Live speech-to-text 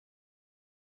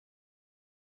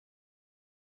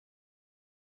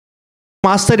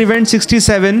Master Event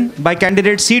 67 by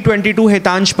candidate C22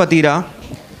 HETANSH PATIRA,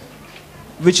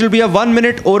 which will be a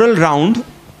 1-minute oral round,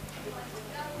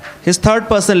 his third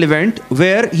personal event,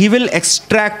 where he will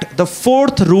extract the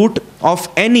fourth root of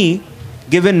any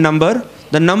given number.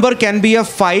 The number can be a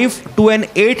 5 to an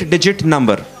 8-digit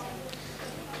number.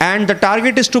 And the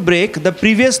target is to break the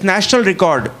previous national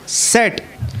record set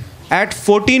at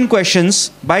 14 questions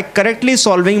by correctly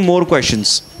solving more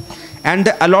questions. And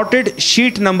the allotted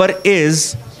sheet number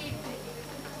is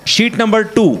sheet number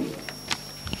 2.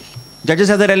 Judges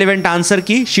have the relevant answer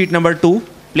key, sheet number 2.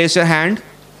 Place your hand.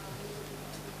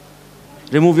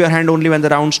 Remove your hand only when the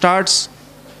round starts.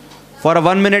 For a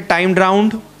 1-minute timed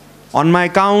round, on my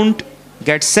count,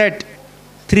 get set.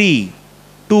 3,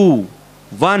 2,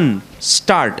 1,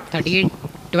 start. 38,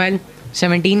 12,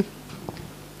 17,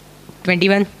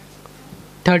 21,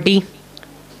 30,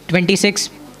 26,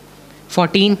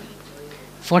 14,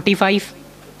 45,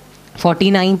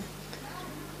 49,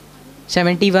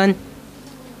 71,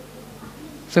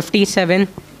 57,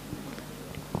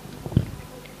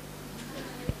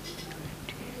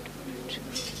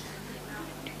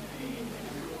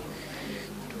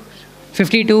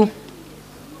 52,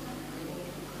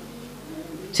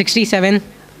 67,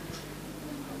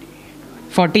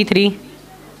 43,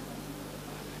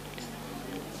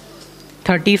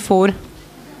 34,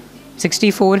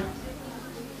 64,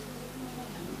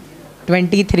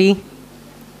 23,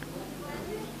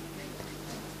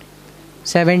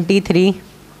 73,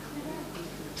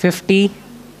 50,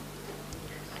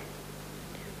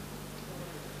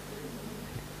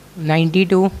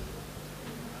 92,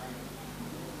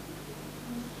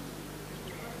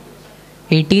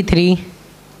 83.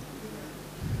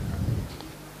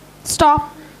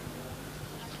 Stop.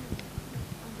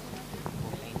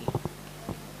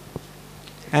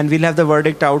 And we'll have the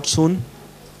verdict out soon.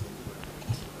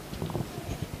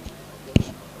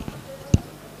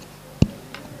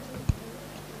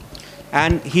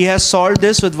 And he has solved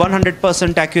this with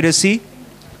 100% accuracy.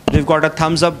 We've got a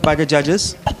thumbs up by the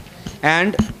judges.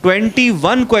 And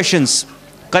 21 questions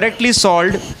correctly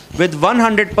solved with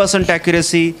 100%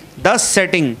 accuracy, thus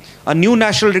setting a new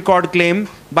national record claim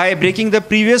by breaking the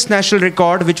previous national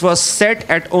record, which was set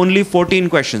at only 14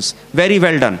 questions. Very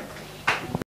well done.